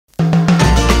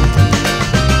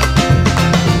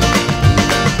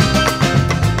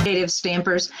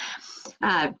Stampers.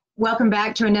 Welcome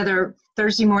back to another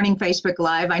Thursday morning Facebook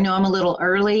Live. I know I'm a little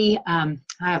early. I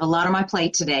have a lot on my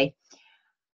plate today.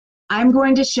 I'm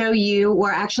going to show you,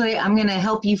 or actually I'm going to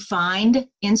help you find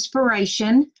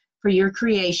inspiration for your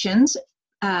creations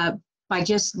by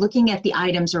just looking at the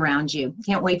items around you.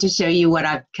 Can't wait to show you what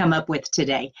I've come up with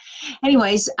today.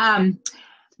 Anyways,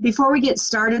 before we get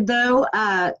started though,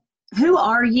 who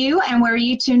are you and where are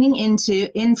you tuning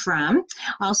in from?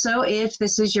 Also, if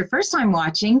this is your first time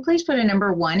watching, please put a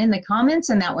number 1 in the comments,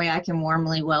 and that way I can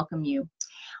warmly welcome you.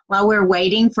 While we're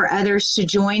waiting for others to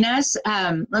join us,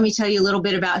 let me tell you a little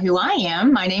bit about who I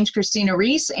am. My name's Kristina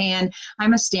Reese, and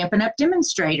I'm a Stampin' Up!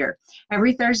 Demonstrator.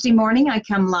 Every Thursday morning, I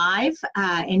come live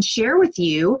and share with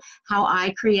you how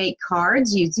I create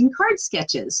cards using card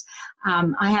sketches.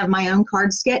 I have my own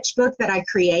card sketchbook that I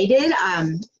created.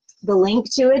 The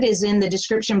link to it is in the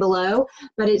description below,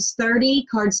 but it's 30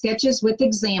 card sketches with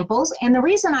examples. And the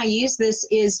reason I use this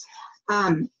is,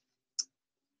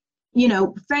 you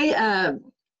know,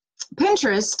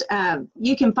 Pinterest,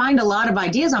 you can find a lot of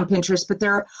ideas on Pinterest, but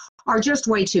there are just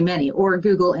way too many, or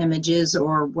Google Images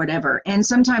or whatever. And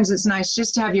sometimes it's nice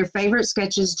just to have your favorite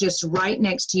sketches just right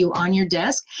next to you on your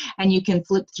desk, and you can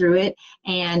flip through it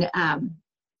and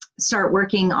start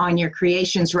working on your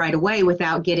creations right away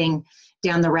without getting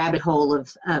down the rabbit hole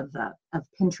of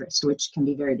Pinterest, which can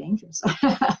be very dangerous.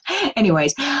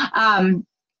 Anyways,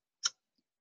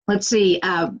 let's see.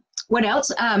 What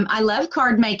else? I love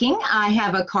card making. I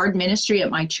have a card ministry at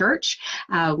my church.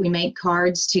 We make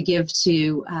cards to give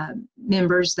to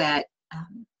members that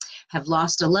have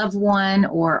lost a loved one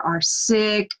or are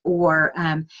sick, or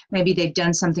maybe they've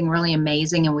done something really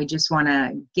amazing and we just want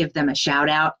to give them a shout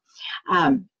out.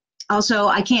 Also,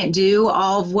 I can't do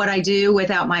all of what I do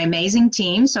without my amazing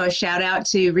team, so a shout out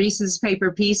to Reese's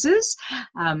Paper Pieces.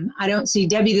 I don't see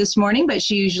Debbie this morning, but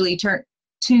she usually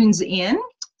tunes in.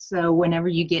 So whenever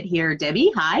you get here,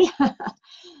 Debbie, hi.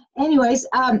 Anyways,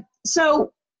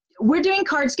 so we're doing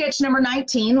card sketch number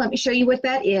 19. Let me show you what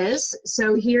that is.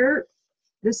 So here,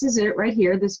 this is it right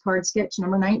here, this card sketch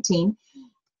number 19.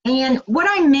 And what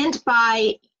I meant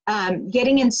by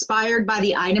getting inspired by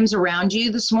the items around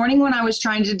you, this morning when I was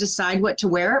trying to decide what to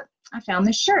wear, I found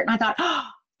this shirt and I thought,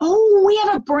 oh, we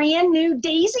have a brand new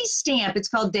Daisy stamp. It's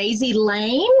called Daisy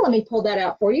Lane. Let me pull that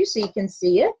out for you so you can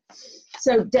see it.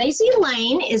 So Daisy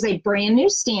Lane is a brand new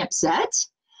stamp set,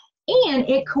 and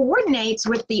it coordinates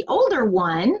with the older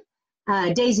one,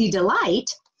 Daisy Delight.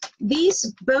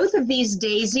 Both of these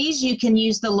daisies, you can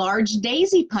use the large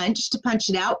daisy punch to punch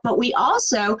it out, but we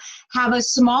also have a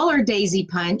smaller daisy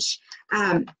punch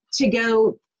to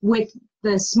go with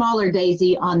the smaller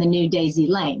daisy on the new Daisy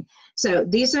Lane. So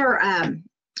these are,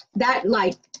 that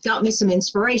like got me some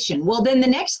inspiration. Well, then the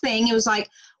next thing, it was like,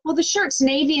 well, the shirt's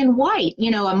navy and white, you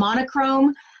know, a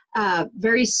monochrome,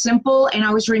 very simple. And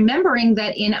I was remembering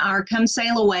that in our Come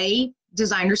Sail Away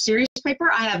designer series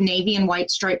paper, I have navy and white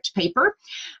striped paper.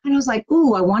 And I was like,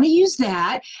 ooh, I want to use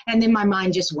that. And then my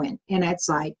mind just went, and it's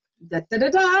like, da, da, da,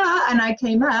 da, and I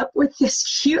came up with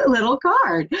this cute little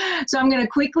card. So I'm going to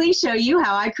quickly show you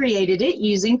how I created it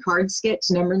using card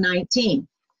sketch number 19.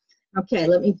 Okay,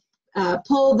 let me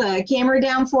pull the camera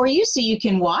down for you so you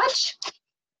can watch.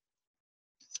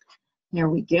 There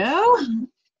we go.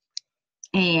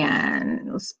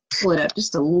 And let's pull it up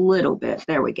just a little bit.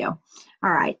 There we go.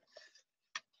 All right.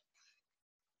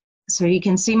 So you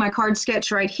can see my card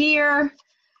sketch right here,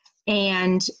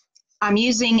 and I'm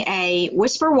using a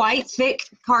Whisper White thick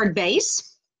card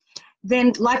base.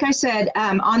 Then, like I said,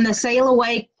 on the Sail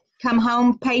Away Come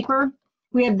Home paper,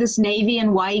 we have this navy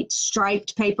and white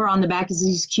striped paper on the back of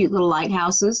these cute little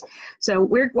lighthouses. So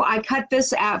I cut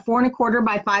this at 4 1/4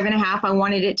 by 5 1/2. I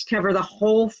wanted it to cover the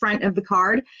whole front of the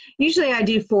card. Usually I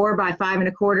do 4 by 5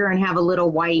 1/4 and have a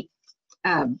little white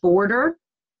border,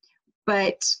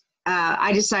 but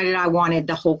I decided I wanted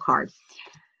the whole card.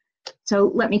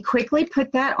 So let me quickly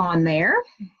put that on there.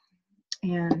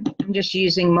 And I'm just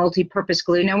using multi-purpose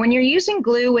glue. Now, when you're using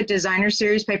glue with designer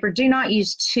series paper, do not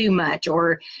use too much,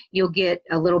 or you'll get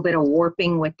a little bit of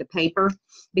warping with the paper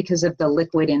because of the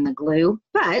liquid in the glue.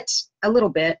 But a little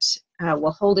bit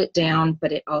will hold it down,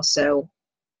 but it also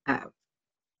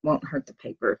won't hurt the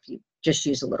paper if you just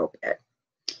use a little bit.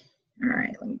 All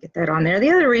right, let me get that on there. The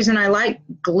other reason I like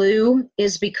glue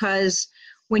is because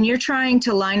when you're trying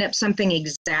to line up something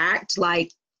exact,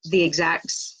 like the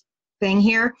exact thing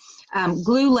here,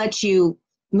 glue lets you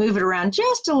move it around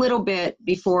just a little bit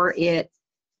before it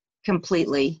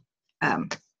completely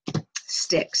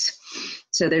sticks.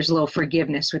 So there's a little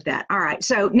forgiveness with that. All right,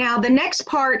 so now the next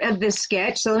part of this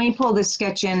sketch, so let me pull this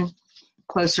sketch in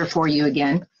closer for you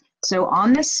again. So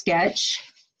on this sketch,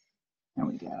 There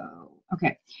we go.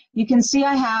 Okay, you can see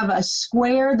I have a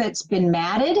square that's been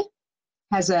matted,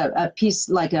 has a piece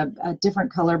like a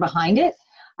different color behind it.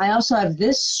 I also have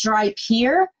this stripe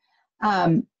here,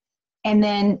 and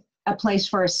then a place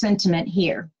for a sentiment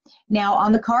here. Now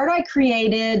on the card I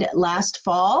created last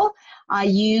fall, I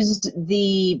used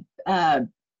the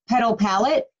Petal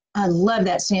Palette. I love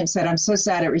that stamp set. I'm so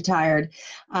sad it retired,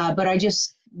 but I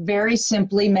just very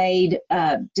simply made,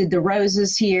 did the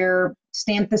roses here,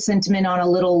 stamped the sentiment on a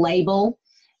little label,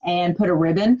 and put a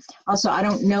ribbon. Also, I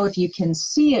don't know if you can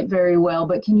see it very well,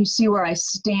 but can you see where I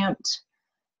stamped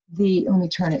the, let me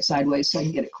turn it sideways so I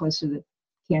can get it closer to the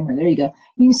camera. There you go.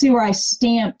 You can see where I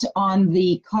stamped on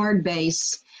the card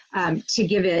base to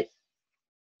give it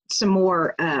some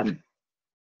more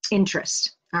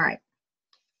interest. All right,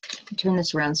 turn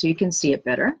this around so you can see it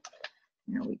better.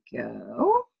 There we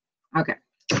go. Okay,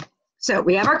 so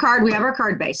we have our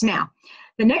card base. Now,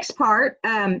 the next part,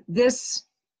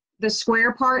 the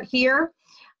square part here,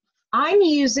 I'm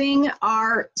using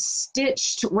our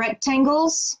stitched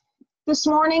rectangles this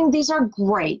morning. These are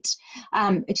great,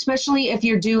 especially if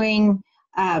you're doing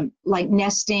like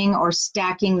nesting or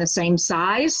stacking the same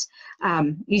size.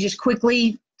 You just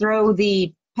quickly throw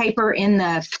the paper in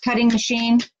the cutting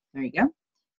machine. There you go.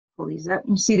 Pull these up.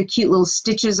 You see the cute little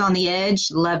stitches on the edge.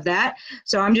 Love that.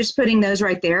 So I'm just putting those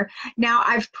right there. Now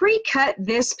I've pre-cut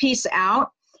this piece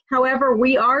out. However,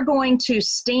 we are going to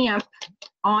stamp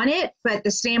on it, but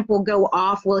the stamp will go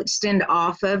off, will extend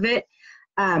off of it.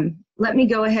 Let me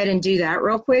go ahead and do that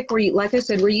real quick. Like I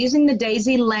said, we're using the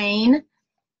Daisy Lane.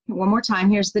 One more time,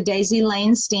 here's the Daisy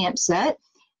Lane stamp set.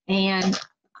 And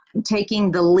I'm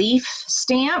taking the leaf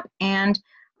stamp, and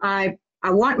I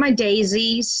want my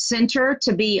daisy center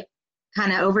to be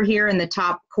kind of over here in the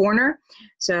top corner.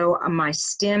 So my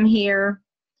stem here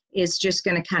is just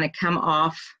going to kind of come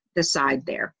off the side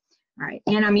there. All right,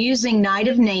 and I'm using Night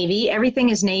of Navy. Everything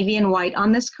is navy and white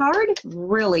on this card.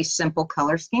 Really simple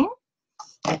color scheme.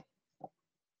 And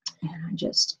I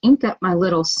just ink up my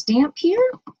little stamp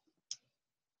here.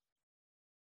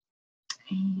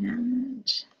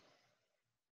 And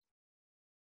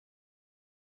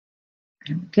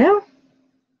there we go.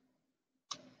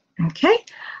 Okay.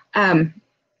 I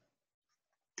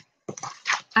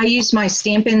use my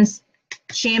Stampin'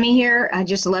 chamois here. I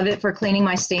just love it for cleaning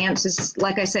my stamps. It's,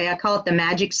 like I say, I call it the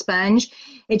magic sponge.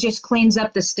 It just cleans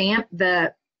up the stamp.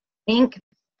 The ink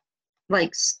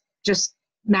like just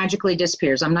magically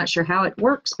disappears. I'm not sure how it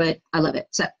works, but I love it.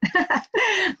 So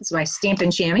that's my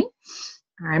Stampin' chamois.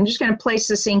 All right, I'm just going to place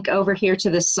this ink over here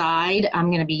to the side. I'm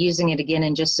going to be using it again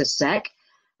in just a sec.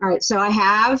 All right, so I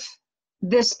have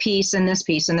this piece, and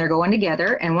they're going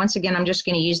together. And once again, I'm just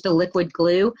going to use the liquid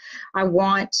glue. I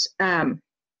want,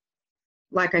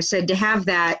 like I said, to have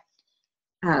that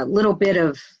little bit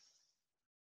of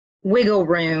wiggle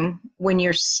room when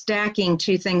you're stacking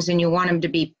two things and you want them to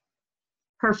be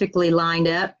perfectly lined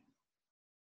up.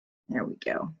 There we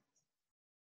go.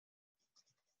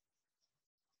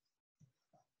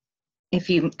 If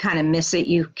you kind of miss it,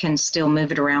 you can still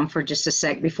move it around for just a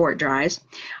sec before it dries.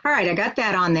 All right, I got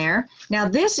that on there. Now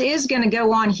this is going to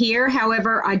go on here.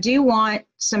 However, I do want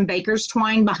some baker's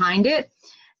twine behind it.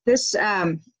 This,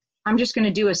 I'm just going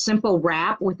to do a simple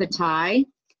wrap with a tie.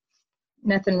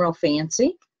 Nothing real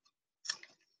fancy.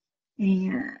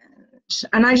 And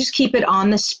I just keep it on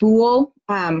the spool.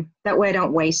 That way I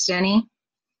don't waste any.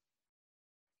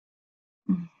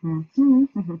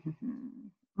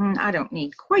 I don't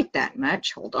need quite that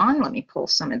much. Hold on, let me pull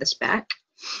some of this back.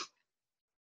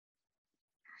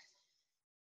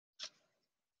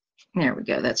 There we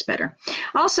go, that's better.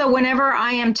 Also, whenever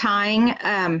I am tying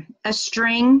a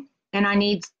string and I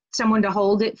need someone to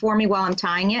hold it for me while I'm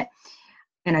tying it,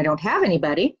 and I don't have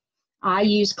anybody, I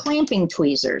use clamping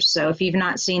tweezers. So if you've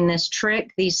not seen this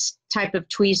trick, these type of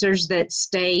tweezers that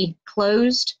stay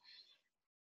closed,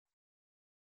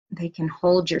 they can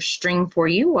hold your string for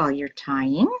you while you're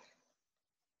tying.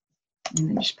 And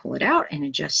then just pull it out and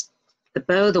adjust the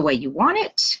bow the way you want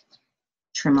it.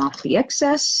 Trim off the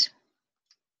excess.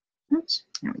 Oops,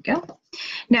 there we go.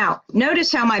 Now,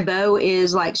 notice how my bow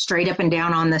is like straight up and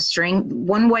down on the string.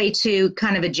 One way to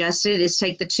kind of adjust it is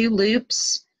take the two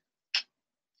loops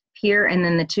here and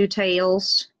then the two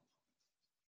tails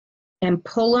and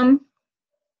pull them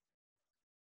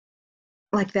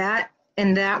like that.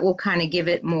 And that will kind of give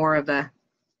it more of a,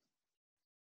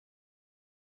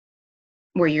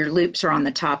 where your loops are on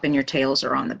the top and your tails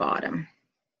are on the bottom.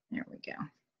 There we go.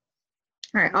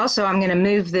 All right, also I'm going to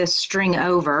move this string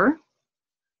over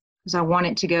because I want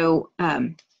it to go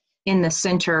in the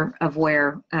center of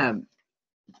where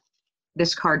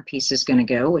this card piece is going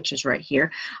to go, which is right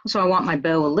here. So I want my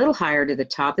bow a little higher to the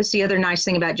top. That's the other nice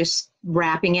thing about just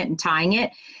wrapping it and tying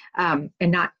it and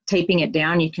not taping it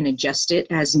down. You can adjust it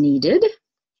as needed.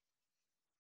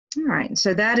 All right,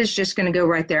 so that is just going to go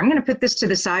right there. I'm going to put this to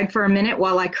the side for a minute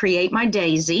while I create my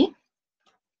daisy.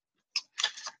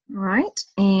 All right,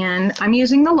 and I'm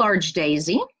using the large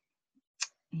daisy.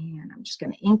 And I'm just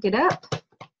going to ink it up.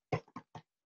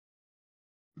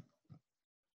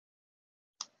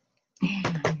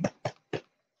 And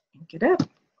ink it up.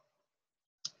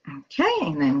 Okay,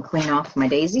 and then clean off my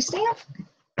daisy stamp.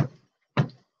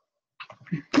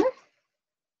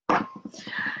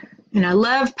 And I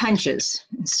love punches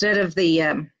instead of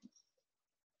the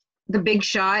big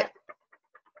shot.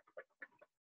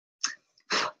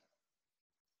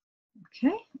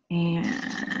 Okay,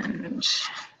 and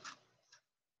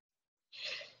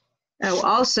oh,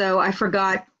 also I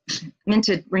meant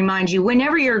to remind you,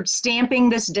 whenever you're stamping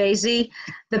this daisy,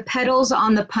 the petals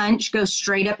on the punch go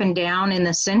straight up and down in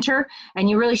the center, and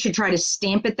you really should try to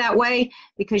stamp it that way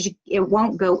because it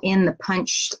won't go in the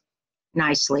punch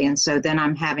nicely, and so then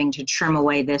I'm having to trim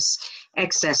away this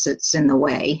excess that's in the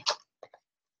way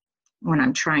when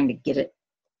I'm trying to get it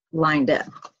lined up.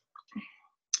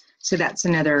 So that's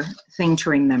another thing to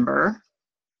remember.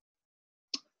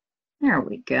 There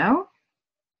we go.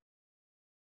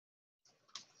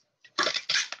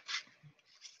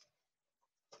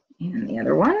 And the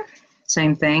other one,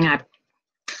 same thing. I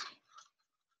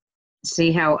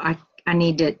see how I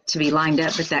need it to be lined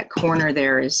up, but that corner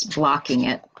there is blocking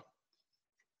it.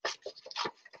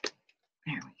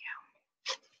 There we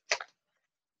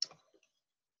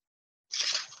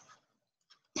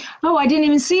go. Oh, I didn't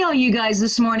even see all you guys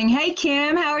this morning. Hey,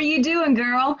 Kim, how are you doing,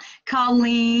 girl?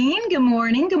 Colleen, good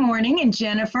morning, and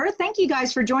Jennifer. Thank you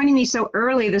guys for joining me so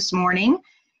early this morning.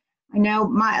 I know,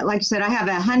 like I said, I have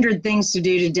 100 things to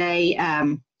do today.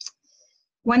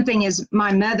 One thing is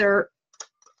my mother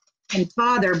and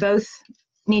father both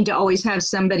need to always have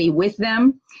somebody with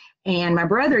them. And my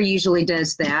brother usually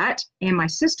does that, and my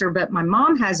sister, but my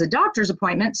mom has a doctor's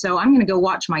appointment, so I'm going to go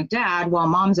watch my dad while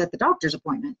mom's at the doctor's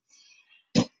appointment.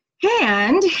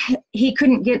 And he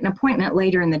couldn't get an appointment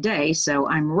later in the day, so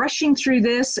I'm rushing through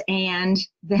this, and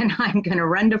then I'm going to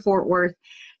run to Fort Worth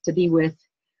to be with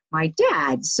my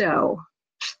dad. So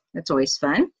that's always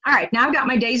fun. All right, now I've got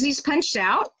my daisies punched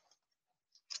out.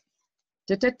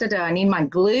 I need my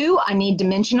glue. I need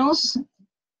dimensionals.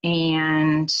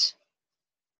 And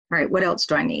all right, what else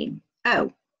do I need?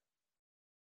 Oh,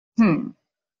 I'm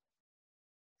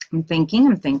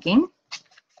thinking.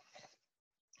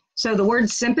 So the word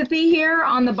sympathy here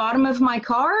on the bottom of my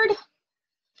card,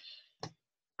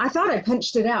 I thought I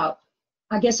punched it out.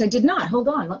 I guess I did not. Hold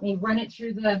on, let me run it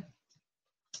through the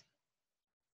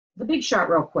Big Shot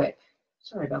real quick.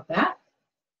 Sorry about that.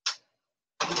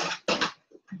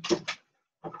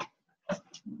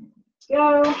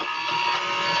 Go.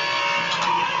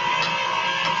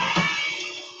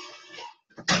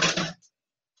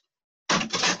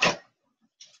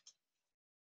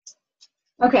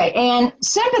 Okay, and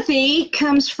sympathy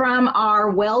comes from our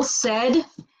Well Said.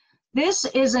 This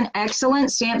is an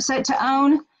excellent stamp set to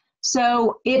own.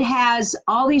 So it has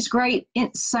all these great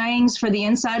sayings for the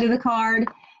inside of the card,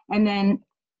 and then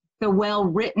the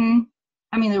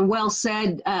the well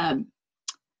said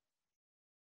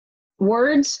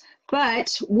words.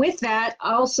 But with that,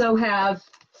 also have,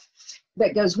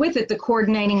 that goes with it, the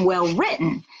coordinating well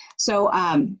written. So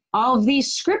all of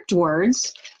these script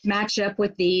words match up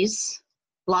with these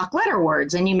block letter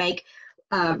words, and you make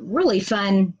really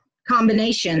fun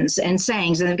combinations and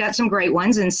sayings, and they've got some great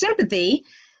ones. And sympathy,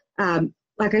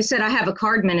 like I said, I have a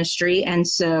card ministry, and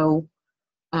so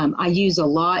I use a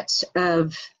lot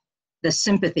of the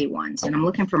sympathy ones, and I'm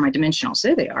looking for my dimensionals.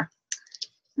 There they are.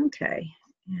 Okay,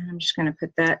 and I'm just going to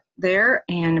put that there,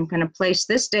 and I'm going to place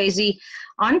this daisy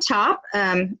on top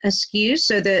askew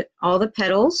so that all the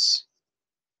petals,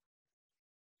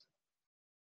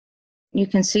 you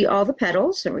can see all the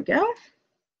petals. There we go.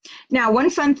 Now, one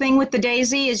fun thing with the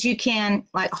daisy is you can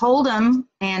like hold them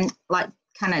and like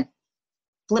kind of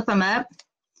flip them up,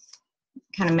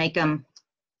 kind of make them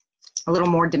a little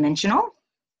more dimensional.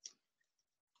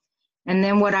 And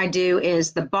then what I do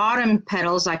is the bottom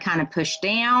petals I kind of push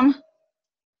down,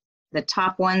 the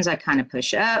top ones I kind of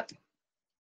push up.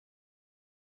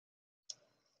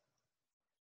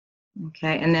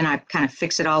 Okay, and then I kind of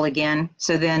fix it all again.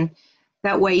 So then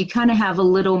that way you kind of have a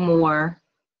little more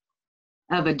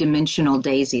of a dimensional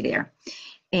daisy there.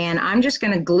 And I'm just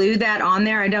going to glue that on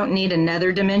there. I don't need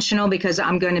another dimensional because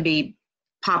I'm going to be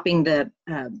popping the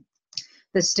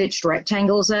stitched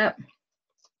rectangles up.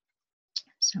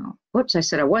 So, whoops, I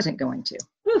said I wasn't going to.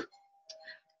 Whew.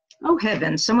 Oh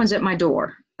heavens, someone's at my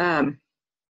door.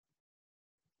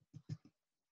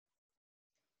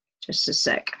 Just a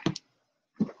sec.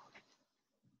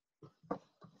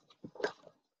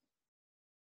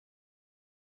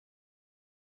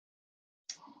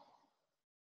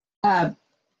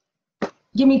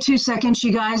 Give me 2 seconds,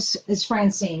 you guys. It's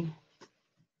Francine.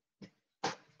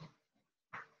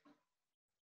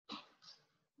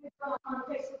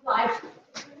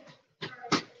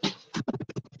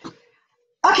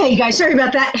 Okay, you guys, sorry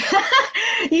about that.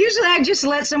 Usually I just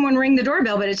let someone ring the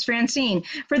doorbell, but it's Francine.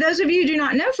 For those of you who do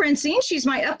not know Francine, she's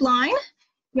my upline.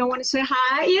 Y'all want to say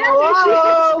hi? Yeah.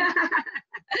 Hello.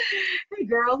 Hey,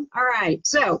 girl. All right.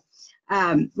 So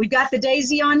we've got the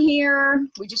daisy on here.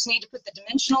 We just need to put the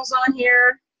dimensionals on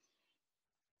here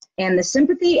and the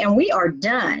sympathy, and we are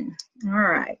done. All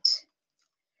right.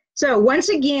 So once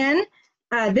again,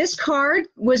 this card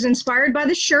was inspired by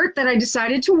the shirt that I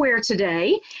decided to wear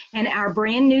today and our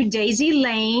brand new Daisy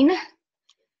Lane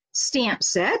stamp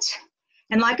set.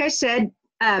 And like I said,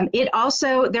 it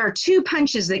also, there are 2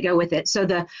 punches that go with it. So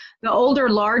the older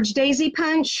large daisy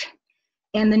punch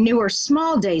and the newer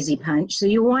small daisy punch. So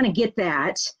you want to get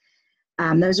that.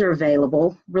 Those are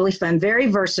available. Really fun, very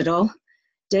versatile.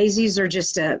 Daisies are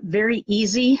just very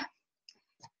easy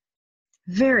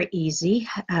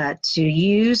to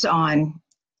use on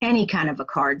any kind of a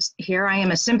card. Here I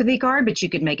am, a sympathy card, but you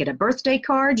could make it a birthday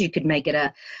card. You could make it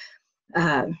a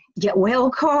get well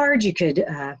card. You could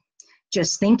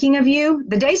just thinking of you.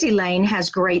 The Daisy Lane has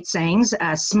great sayings.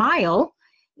 Smile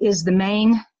is the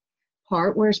main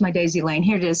part. Where's my Daisy Lane?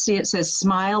 Here it is. See, it says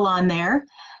smile on there.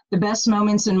 The best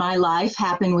moments in my life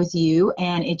happen with you,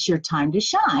 and it's your time to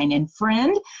shine. And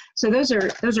friend, so those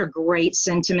are great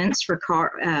sentiments for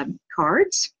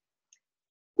cards.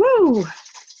 Woo!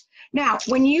 Now,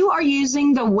 when you are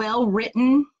using the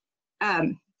well-written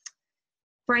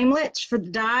framelits for the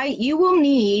die, you will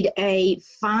need a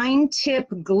fine tip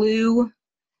glue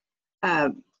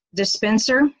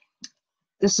dispenser.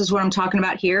 This is what I'm talking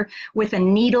about here, with a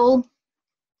needle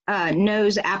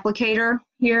nose applicator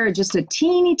here, just a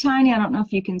teeny tiny, I don't know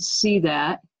if you can see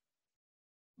that.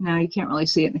 No, you can't really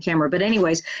see it in the camera, but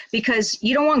anyways, because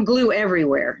you don't want glue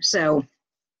everywhere. So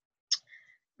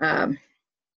it's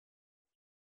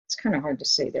kind of hard to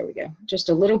see. There we go. Just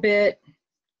a little bit.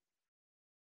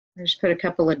 I just put a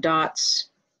couple of dots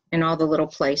in all the little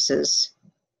places.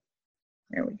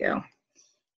 There we go.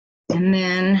 And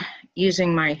then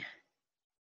using my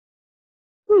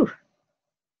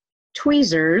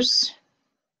tweezers,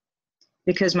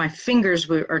 because my fingers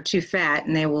are too fat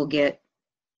and they will get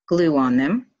glue on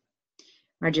them,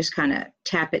 I just kind of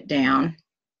tap it down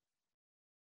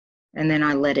and then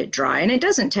I let it dry. And it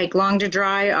doesn't take long to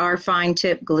dry our fine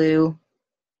tip glue.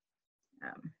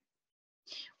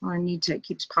 Well, I need to, it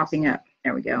keeps popping up.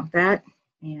 There we go. That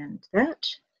and that.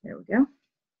 There we go.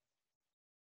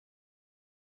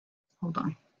 Hold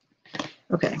on.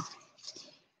 Okay.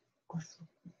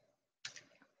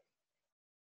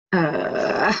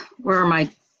 Where are my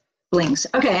blings?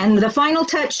 Okay, and the final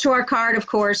touch to our card, of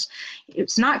course,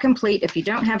 it's not complete if you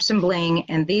don't have some bling,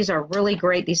 and these are really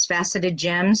great, these faceted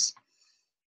gems.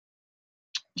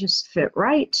 Just fit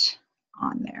right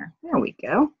on there. There we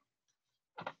go.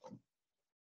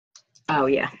 Oh,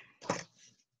 yeah.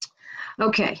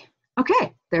 Okay,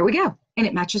 there we go. And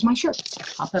it matches my shirt.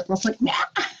 Pop up real quick.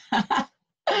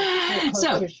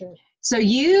 So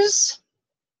use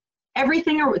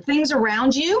everything or things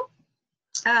around you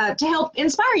to help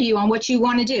inspire you on what you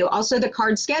want to do. Also the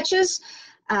card sketches.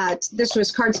 This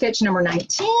was card sketch number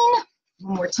 19.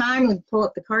 One more time, let me pull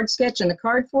up the card sketch and the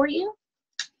card for you.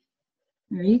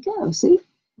 There you go, see?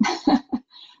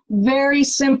 Very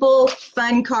simple,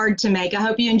 fun card to make. I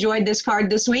hope you enjoyed this card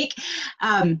this week.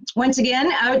 Once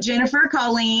again, Jennifer,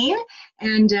 Colleen,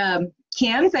 and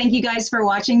Kim, thank you guys for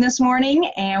watching this morning,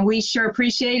 and we sure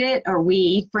appreciate it. Or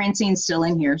we, Francine's still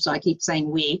in here, so I keep saying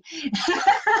we.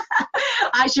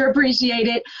 I sure appreciate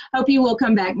it. Hope you will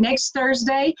come back next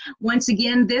Thursday. Once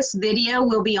again, this video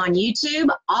will be on YouTube.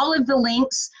 All of the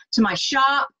links to my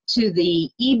shop, to the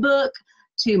ebook,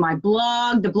 to my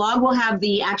blog. The blog will have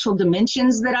the actual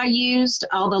dimensions that I used,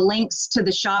 all the links to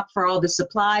the shop for all the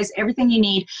supplies, everything you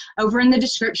need over in the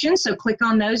description. So click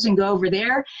on those and go over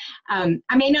there. I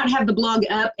may not have the blog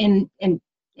up in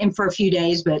for a few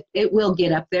days, but it will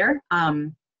get up there.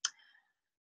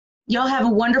 Y'all have a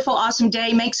wonderful, awesome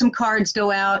day. Make some cards,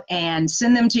 go out and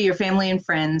send them to your family and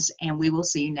friends, and we will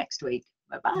see you next week.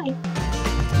 Bye-bye.